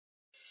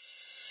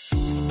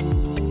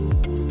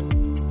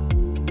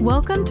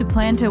Welcome to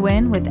Plan to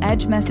Win with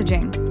Edge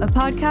Messaging, a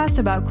podcast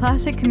about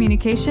classic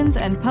communications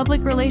and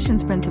public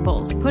relations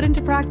principles put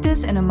into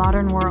practice in a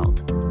modern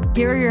world.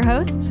 Here are your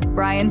hosts,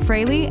 Brian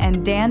Fraley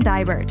and Dan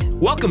Dybert.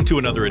 Welcome to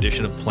another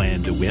edition of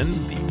Plan to Win,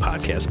 the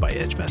podcast by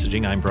Edge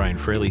Messaging. I'm Brian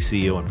Fraley,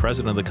 CEO and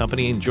President of the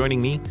company, and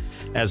joining me,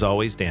 as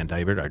always, Dan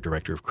Dybert, our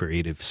Director of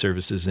Creative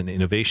Services and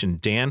Innovation.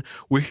 Dan,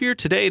 we're here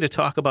today to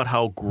talk about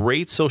how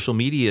great social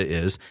media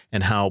is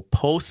and how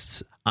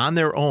posts on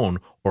their own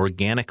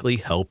organically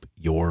help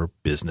your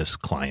business,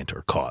 client,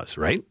 or cause,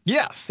 right?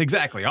 Yes,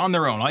 exactly. On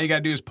their own. All you got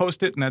to do is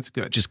post it, and that's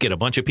good. Just get a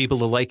bunch of people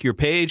to like your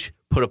page,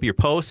 put up your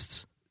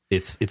posts.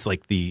 It's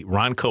like the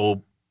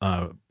Ronco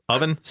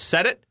oven.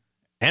 Set it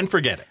and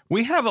forget it.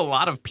 We have a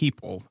lot of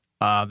people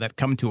that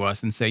come to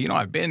us and say,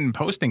 I've been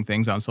posting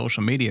things on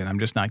social media, and I'm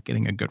just not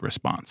getting a good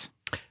response.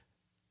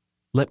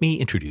 Let me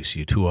introduce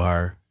you to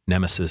our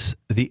nemesis,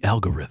 the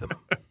algorithm.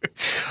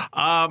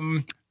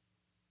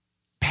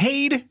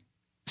 Paid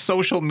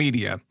social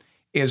media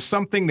is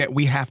something that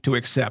we have to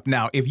accept.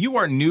 Now, if you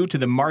are new to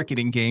the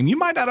marketing game, you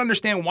might not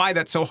understand why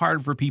that's so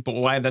hard for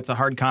people, why that's a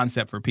hard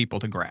concept for people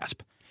to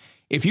grasp.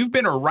 If you've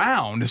been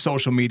around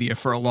social media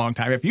for a long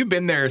time, if you've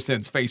been there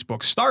since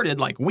Facebook started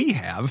like we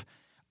have,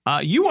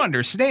 you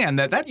understand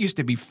that used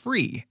to be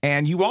free.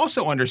 And you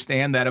also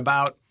understand that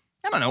about,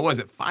 was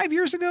it 5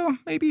 years ago?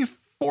 Maybe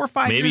 4 or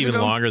 5 years ago? Maybe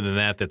even longer than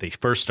that they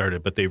first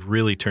started, but they've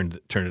really turned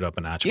it up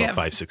a notch about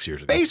 5-6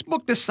 years ago.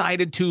 Facebook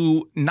decided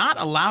to not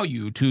allow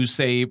you to,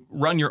 say,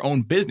 run your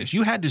own business.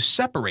 You had to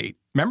separate.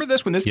 Remember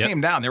this? When this came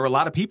down, there were a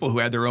lot of people who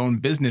had their own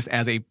business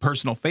as a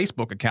personal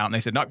Facebook account. And they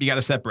said, no, you got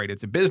to separate.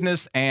 It's a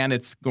business, and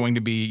it's going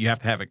to be, you have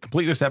to have it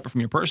completely separate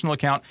from your personal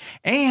account.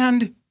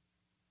 And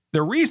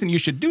the reason you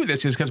should do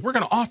this is because we're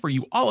going to offer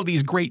you all of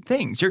these great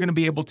things. You're going to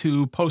be able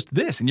to post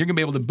this, and you're going to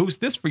be able to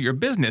boost this for your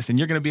business, and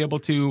you're going to be able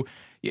to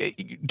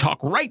talk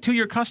right to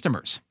your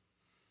customers.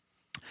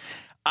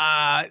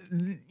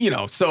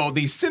 So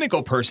the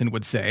cynical person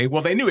would say,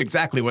 well, they knew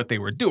exactly what they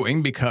were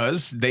doing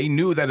because they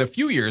knew that a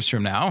few years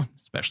from now,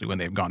 especially when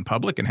they've gone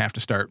public and have to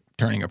start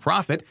turning a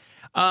profit,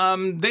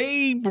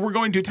 they were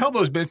going to tell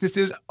those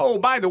businesses, oh,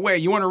 by the way,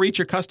 you want to reach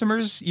your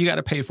customers? You got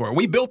to pay for it.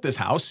 We built this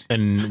house.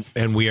 And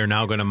we are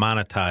now going to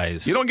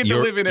monetize. You don't get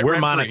to live in it We're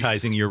rent-free.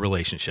 monetizing your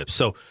relationship.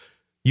 So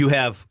you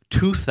have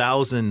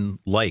 2,000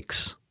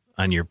 likes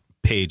on your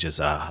page as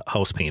a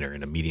house painter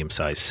in a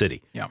medium-sized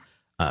city. Yeah.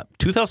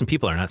 2,000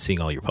 people are not seeing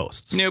all your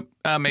posts. Nope.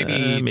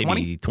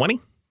 Maybe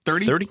 20?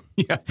 30?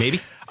 Yeah. Maybe.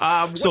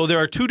 So there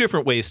are two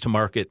different ways to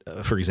market,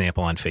 for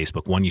example, on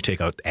Facebook. One, you take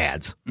out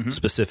ads,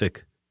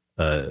 specific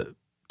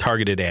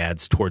targeted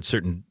ads towards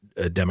certain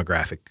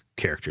demographic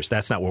characters.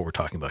 That's not what we're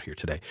talking about here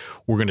today.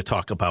 We're going to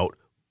talk about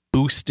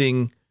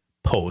boosting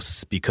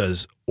posts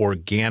because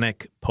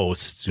organic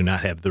posts do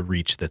not have the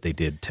reach that they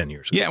did 10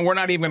 years ago. Yeah, and we're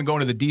not even going to go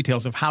into the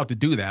details of how to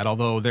do that,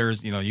 although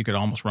there's, you could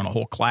almost run a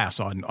whole class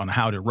on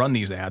how to run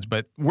these ads,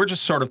 but we're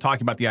just sort of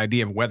talking about the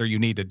idea of whether you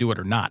need to do it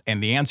or not,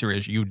 and the answer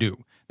is you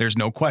do. There's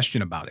no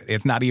question about it.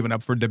 It's not even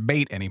up for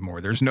debate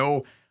anymore. There's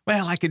no,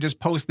 well, I could just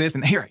post this,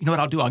 and here, you know what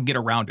I'll do? I'll get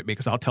around it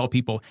because I'll tell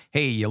people,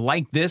 hey, you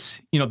like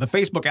this? The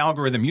Facebook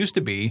algorithm used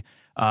to be,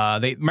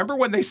 they remember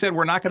when they said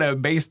we're not going to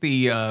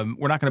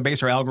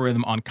base our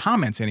algorithm on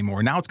comments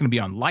anymore. Now it's going to be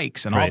on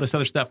likes and all this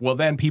other stuff. Well,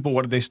 then people,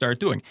 what did they start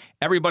doing?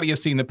 Everybody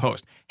has seen the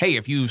post. Hey,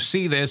 if you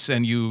see this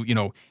and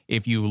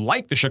if you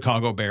like the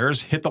Chicago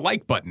Bears, hit the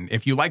like button.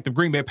 If you like the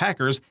Green Bay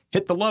Packers,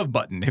 hit the love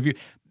button.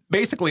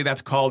 Basically,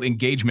 that's called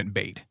engagement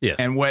bait. Yes.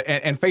 And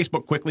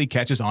Facebook quickly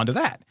catches on to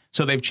that.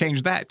 So they've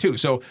changed that too.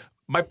 So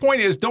my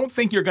point is, don't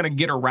think you're going to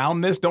get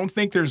around this. Don't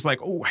think there's like,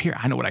 oh, here,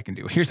 I know what I can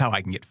do. Here's how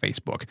I can get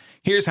Facebook.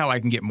 Here's how I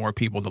can get more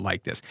people to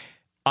like this.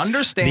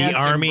 Understand the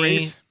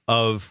army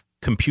of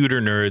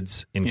computer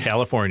nerds in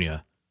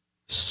California,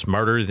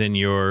 smarter than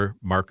your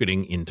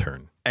marketing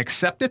intern.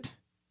 Accept it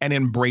and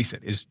embrace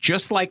it. It's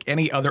just like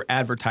any other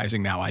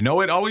advertising now. I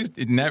know it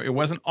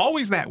wasn't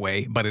always that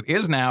way, but it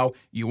is now.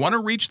 You want to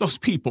reach those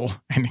people,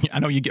 and I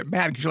know you get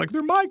mad because you're like,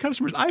 they're my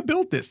customers. I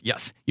built this.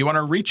 Yes, you want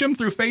to reach them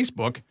through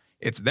Facebook.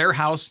 It's their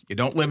house. You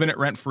don't live in it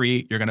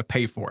rent-free. You're going to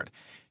pay for it.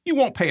 You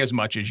won't pay as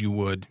much as you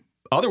would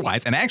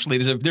otherwise. And actually,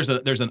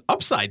 there's an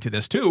upside to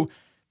this too.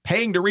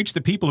 Paying to reach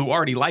the people who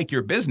already like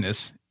your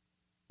business,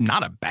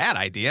 not a bad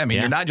idea. I mean,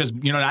 you're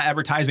not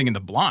advertising in the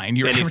blind.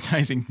 You're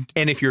advertising.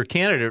 And if you're a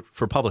candidate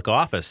for public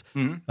office,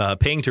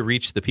 paying to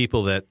reach the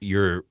people that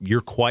your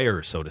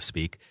choir, so to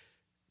speak,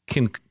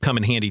 can come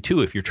in handy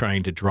too if you're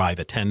trying to drive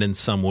attendance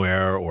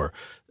somewhere or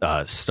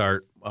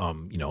start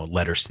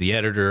letters to the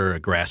editor, a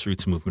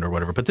grassroots movement or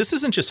whatever. But this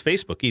isn't just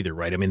Facebook either,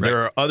 right? I mean,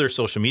 there are other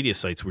social media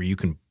sites where you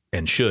can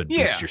and should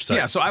boost your site.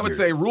 Yeah, so I would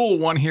say rule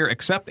one here,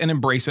 accept and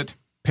embrace it.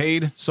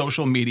 Paid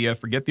social media,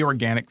 forget the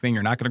organic thing.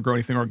 You're not going to grow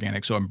anything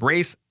organic. So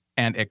embrace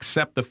and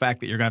accept the fact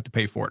that you're going to have to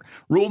pay for it.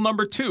 Rule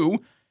number two,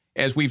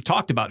 as we've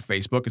talked about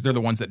Facebook, because they're the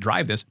ones that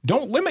drive this,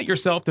 don't limit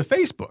yourself to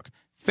Facebook.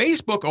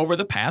 Facebook, over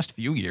the past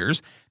few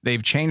years,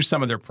 they've changed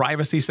some of their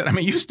privacy settings. I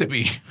mean, it used to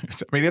be,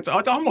 it's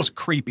almost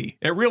creepy.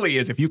 It really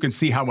is, if you can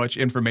see how much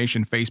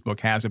information Facebook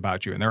has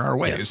about you, and there are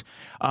ways.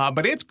 Yes.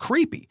 But it's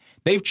creepy.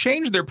 They've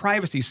changed their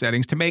privacy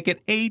settings to make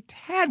it a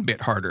tad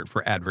bit harder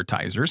for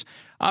advertisers.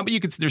 But you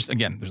could,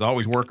 there's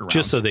always workarounds.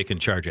 Just so they can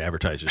charge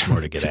advertisers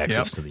more to get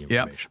access to the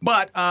information.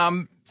 But,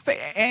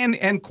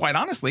 and quite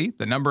honestly,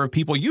 the number of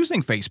people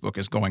using Facebook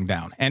is going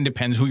down, and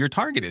depends who your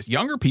target is.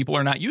 Younger people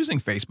are not using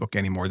Facebook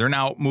anymore. They're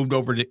now moved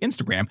over to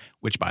Instagram,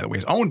 which, by the way,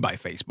 is owned by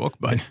Facebook,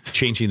 but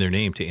changing their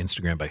name to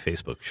Instagram by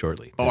Facebook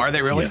shortly. Oh, are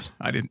they really? Yes.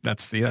 I didn't.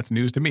 That's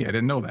news to me. I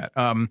didn't know that.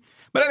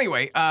 But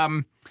anyway,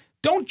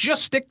 don't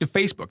just stick to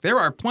Facebook. There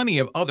are plenty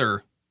of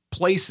other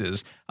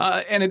places,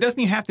 and it doesn't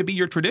even have to be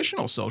your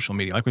traditional social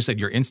media. Like we said,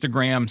 your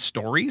Instagram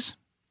stories.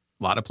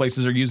 A lot of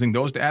places are using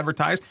those to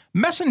advertise.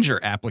 Messenger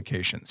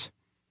applications.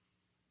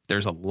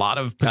 There's a lot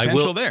of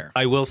potential there.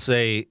 I will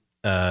say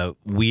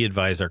we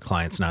advise our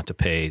clients not to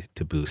pay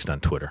to boost on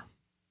Twitter.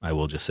 I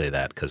will just say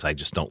that because I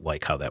just don't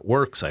like how that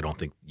works. I don't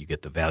think you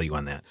get the value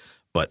on that.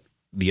 But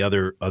the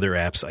other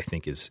apps, I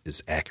think, is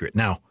accurate.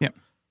 Now,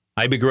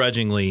 I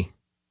begrudgingly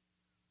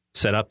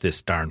set up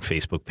this darn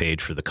Facebook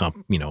page for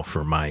the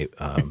for my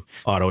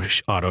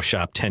auto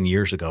shop 10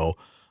 years ago.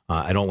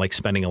 I don't like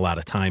spending a lot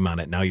of time on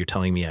it. Now you're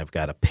telling me I've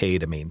got to pay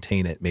to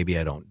maintain it. Maybe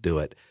I don't do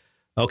it.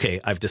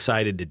 Okay, I've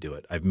decided to do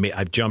it.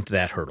 I've jumped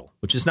that hurdle,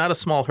 which is not a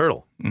small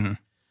hurdle. Mm-hmm.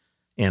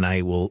 And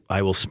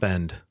I'll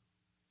spend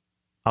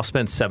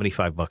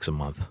 $75 a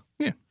month.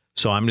 Yeah.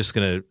 So I'm just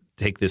going to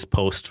take this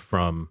post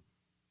from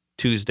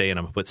Tuesday and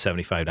I'm going to put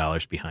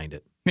 $75 behind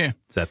it. Yeah.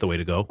 Is that the way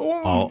to go?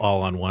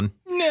 All on one?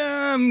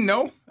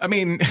 No. I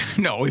mean,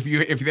 no. If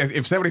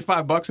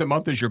 $75 a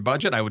month is your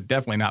budget, I would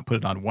definitely not put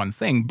it on one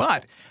thing.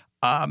 But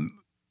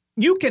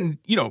you can,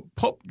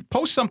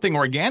 post something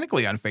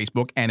organically on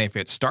Facebook, and if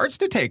it starts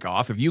to take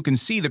off, if you can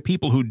see the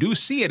people who do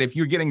see it, if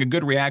you're getting a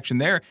good reaction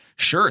there,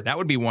 sure, that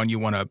would be one you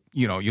want to,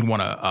 you'd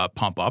want to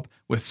pump up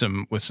with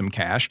some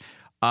cash.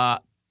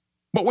 But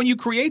when you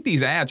create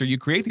these ads or you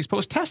create these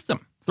posts, test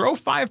them. Throw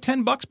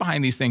 $5-10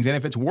 behind these things, and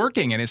if it's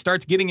working and it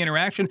starts getting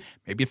interaction,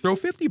 maybe throw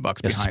 $50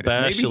 behind it.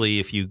 Especially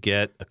if you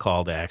get a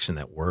call to action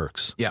that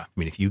works. Yeah. I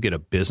mean, if you get a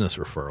business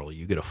referral,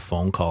 you get a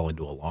phone call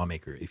into a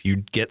lawmaker. If you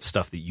get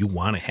stuff that you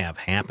want to have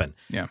happen,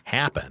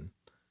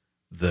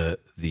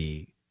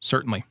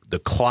 certainly the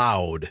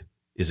cloud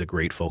is a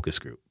great focus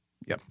group.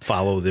 Yep.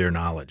 Follow their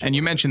knowledge. And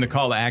you mentioned the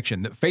call to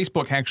action that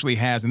Facebook actually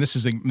has, and this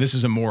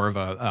is a more of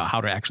a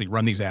how to actually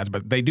run these ads,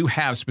 but they do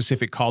have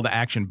specific call to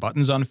action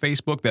buttons on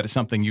Facebook. That is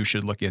something you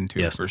should look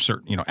into for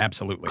certain.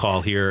 Absolutely.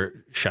 Call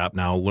here, shop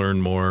now,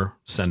 learn more,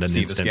 send an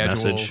instant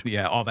message.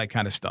 Yeah, all that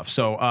kind of stuff.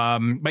 So,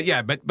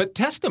 but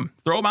test them.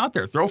 Throw them out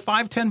there. Throw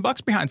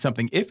 $5-10 behind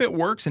something. If it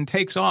works and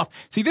takes off.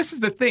 See, this is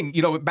the thing.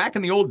 Back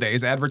in the old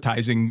days,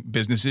 advertising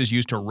businesses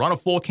used to run a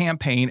full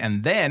campaign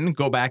and then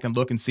go back and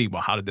look and see,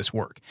 well, how did this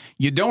work?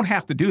 You don't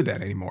have to do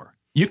that anymore.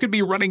 You could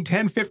be running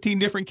 10, 15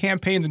 different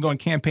campaigns and going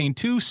campaign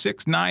 2,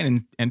 6,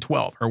 9, and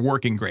 12 are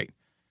working great.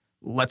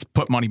 Let's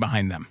put money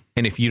behind them.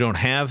 And if you don't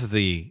have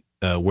the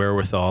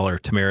wherewithal or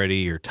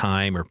temerity or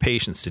time or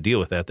patience to deal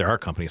with that, there are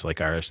companies like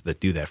ours that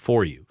do that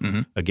for you.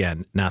 Mm-hmm.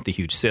 Again, not the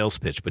huge sales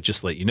pitch, but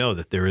just let you know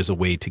that there is a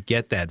way to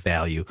get that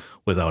value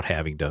without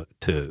having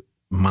to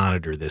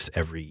monitor this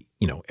every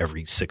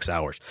 6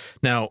 hours.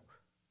 Now,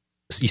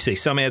 you say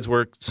some ads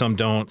work, some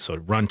don't, so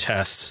run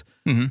tests.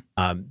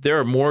 Mm-hmm.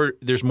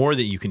 There's more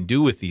that you can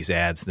do with these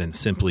ads than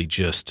simply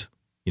just,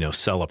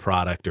 sell a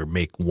product or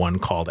make one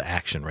call to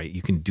action, right?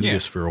 You can do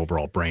this for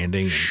overall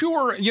branding.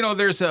 Sure.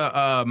 There's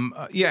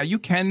you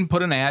can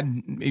put an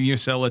ad. If you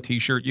sell a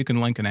T-shirt, you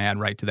can link an ad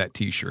right to that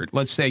T-shirt.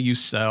 Let's say you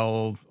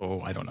sell,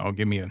 I don't know,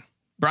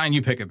 Brian,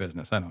 you pick a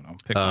business. I don't know.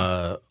 Pick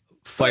one.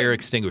 Fire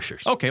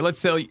extinguishers. Okay, let's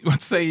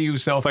say you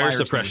sell fire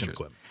suppression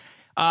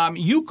equipment.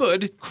 You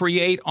could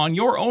create on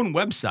your own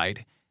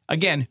website.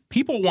 Again,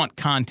 people want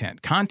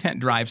content. Content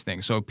drives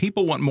things. So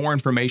people want more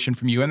information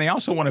from you, and they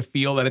also want to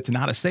feel that it's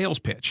not a sales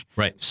pitch.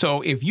 Right.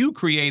 So if you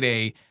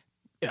create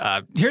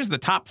here's the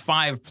top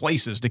 5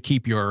 places to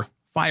keep your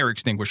fire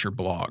extinguisher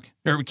blog,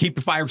 or keep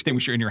the fire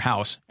extinguisher in your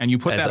house, and you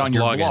put that on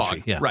your blog.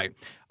 Entry, yeah. Right.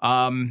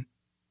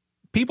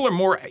 People are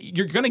more,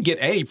 you're going to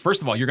get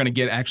first of all, you're going to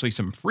get actually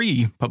some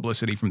free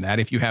publicity from that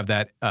if you have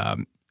that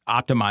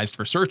optimized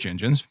for search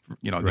engines.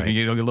 Right.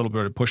 You get a little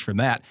bit of push from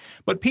that.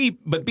 But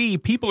B,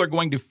 people are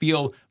going to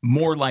feel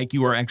more like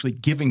you are actually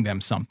giving them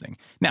something.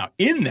 Now,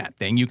 in that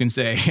thing, you can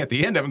say at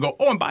the end of it, go,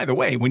 and by the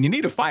way, when you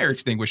need a fire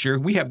extinguisher,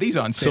 we have these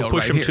on sale. So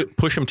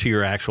push them to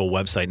your actual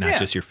website, not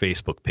just your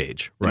Facebook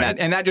page, right?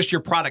 And not just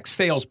your product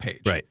sales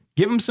page. Right.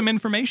 Give them some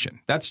information.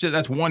 That's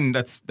one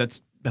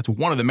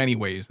of the many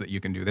ways that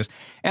you can do this.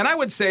 And I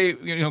would say,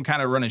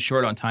 kind of running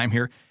short on time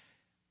here,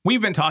 we've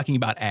been talking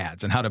about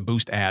ads and how to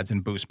boost ads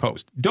and boost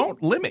posts.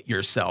 Don't limit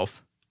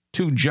yourself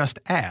to just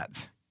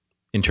ads.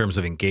 In terms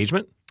of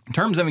engagement? In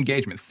terms of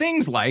engagement.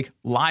 Things like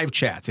live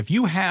chats. If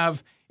you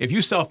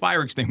sell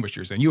fire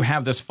extinguishers and you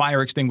have this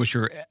fire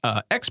extinguisher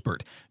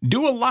expert,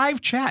 do a live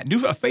chat.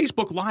 Do a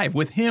Facebook Live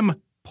with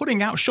him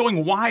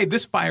showing why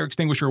this fire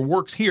extinguisher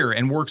works here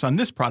and works on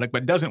this product,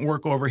 but doesn't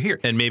work over here.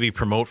 And maybe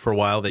promote for a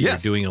while that you're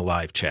doing a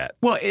live chat.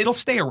 Well, it'll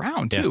stay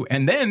around too.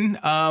 And then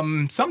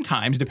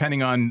sometimes,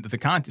 depending on the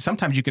content,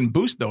 sometimes you can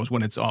boost those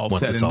when it's all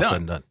said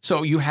and done.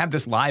 So you have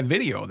this live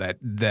video that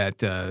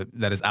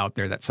is out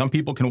there that some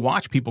people can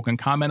watch, people can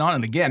comment on.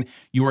 And again,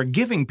 you are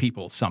giving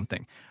people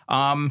something.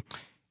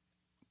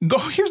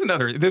 Here's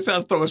another.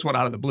 I'll throw this one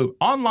out of the blue.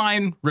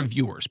 Online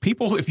reviewers,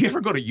 people. If you ever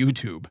go to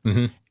YouTube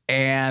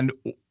and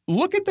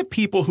look at the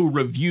people who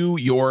review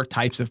your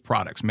types of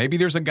products. Maybe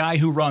there's a guy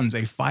who runs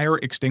a fire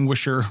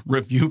extinguisher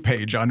review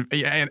page on,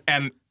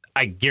 and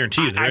I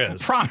guarantee you there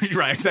is. Right,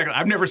 exactly.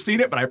 I've never seen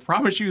it, but I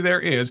promise you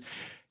there is.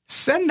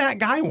 Send that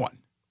guy one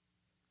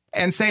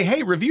and say,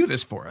 hey, review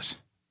this for us.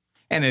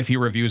 And if he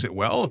reviews it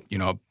well,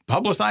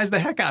 publicize the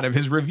heck out of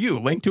his review,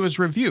 link to his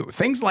review,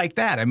 things like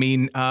that. I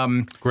mean,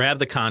 grab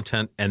the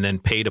content and then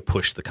pay to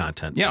push the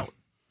content. Yeah.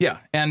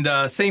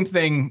 And same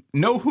thing,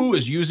 know who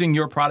is using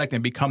your product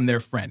and become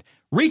their friend.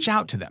 Reach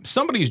out to them.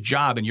 Somebody's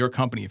job in your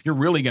company, if you're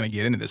really going to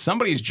get into this,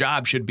 somebody's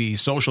job should be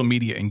social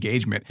media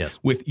engagement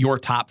with your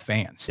top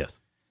fans. Yes.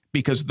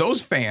 Because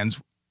those fans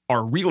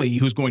are really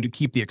who's going to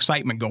keep the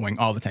excitement going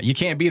all the time. You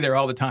can't be there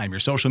all the time. Your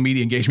social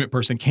media engagement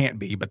person can't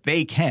be, but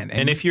they can.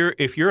 And if you're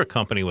a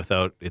company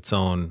without its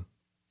own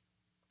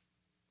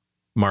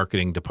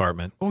marketing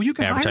department, you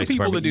can hire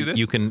people to do this.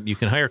 You can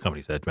hire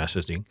companies at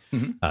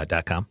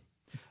edgemessaging.com.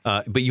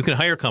 But you can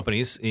hire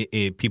companies,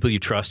 people you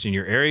trust in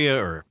your area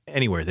or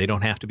anywhere. They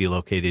don't have to be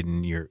located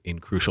in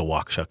crucial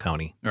Waukesha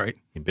County, right?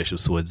 In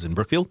Bishop's Woods and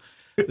Brookfield.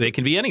 They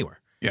can be anywhere.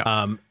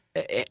 Yeah.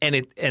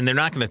 And they're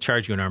not going to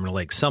charge you an arm and a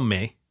leg. Some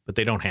may, but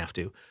they don't have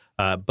to.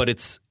 But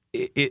it's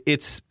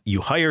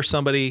you hire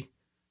somebody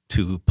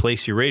to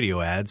place your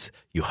radio ads.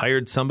 You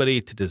hired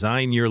somebody to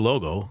design your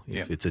logo,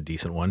 if it's a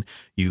decent one.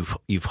 You've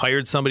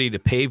hired somebody to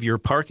pave your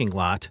parking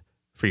lot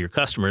for your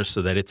customers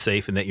so that it's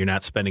safe and that you're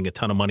not spending a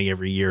ton of money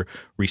every year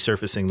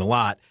resurfacing the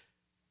lot.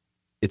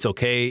 It's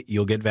okay.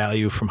 You'll get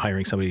value from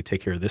hiring somebody to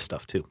take care of this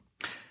stuff too.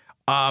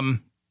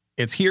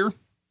 It's here,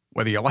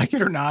 whether you like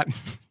it or not.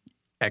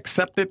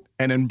 Accept it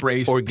and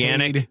embrace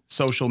organic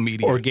social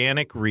media.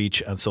 Organic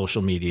reach on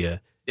social media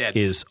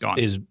is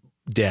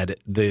dead.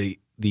 The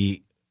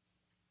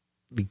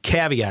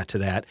caveat to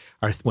that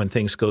are when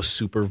things go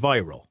super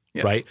viral,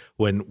 right?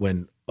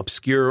 When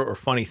obscure or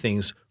funny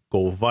things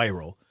go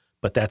viral.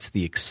 But that's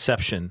the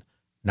exception,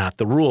 not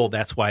the rule.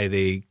 That's why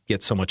they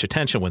get so much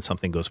attention when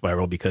something goes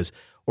viral, because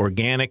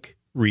organic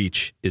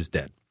reach is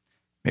dead.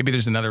 Maybe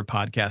there's another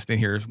podcast in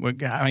here.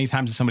 How many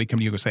times does somebody come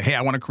to you and say, hey,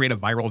 I want to create a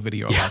viral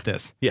video about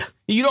this? Yeah.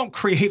 You don't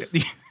create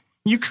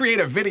you create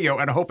a video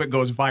and hope it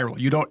goes viral.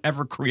 You don't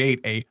ever create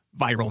a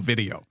viral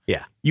video.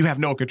 Yeah. You have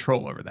no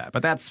control over that.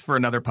 But that's for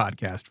another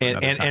podcast.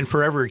 And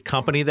for every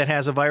company that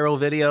has a viral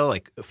video,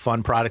 like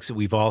fun products that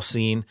we've all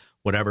seen,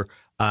 whatever,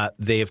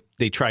 they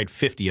tried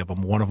 50 of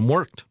them. One of them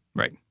worked.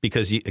 Right.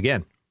 Because,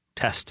 again,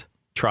 test,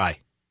 try.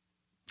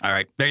 All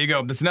right. There you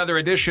go. That's another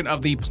edition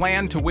of the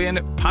Plan to Win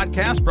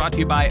podcast brought to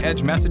you by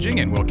Edge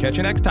Messaging, and we'll catch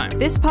you next time.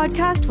 This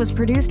podcast was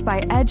produced by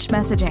Edge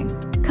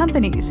Messaging.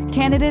 Companies,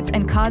 candidates,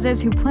 and causes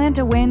who plan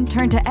to win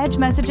turn to Edge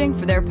Messaging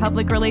for their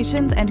public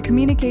relations and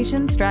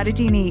communication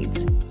strategy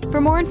needs. For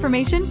more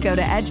information, go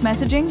to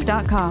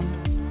edgemessaging.com.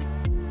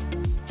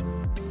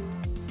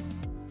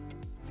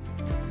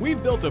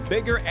 We've built a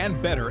bigger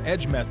and better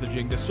Edge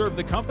Messaging to serve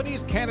the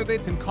companies,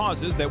 candidates, and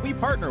causes that we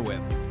partner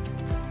with.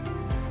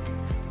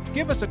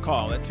 Give us a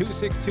call at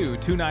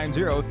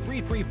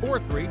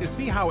 262-290-3343 to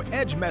see how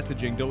Edge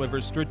Messaging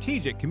delivers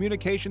strategic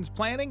communications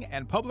planning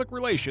and public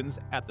relations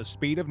at the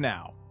speed of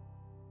now.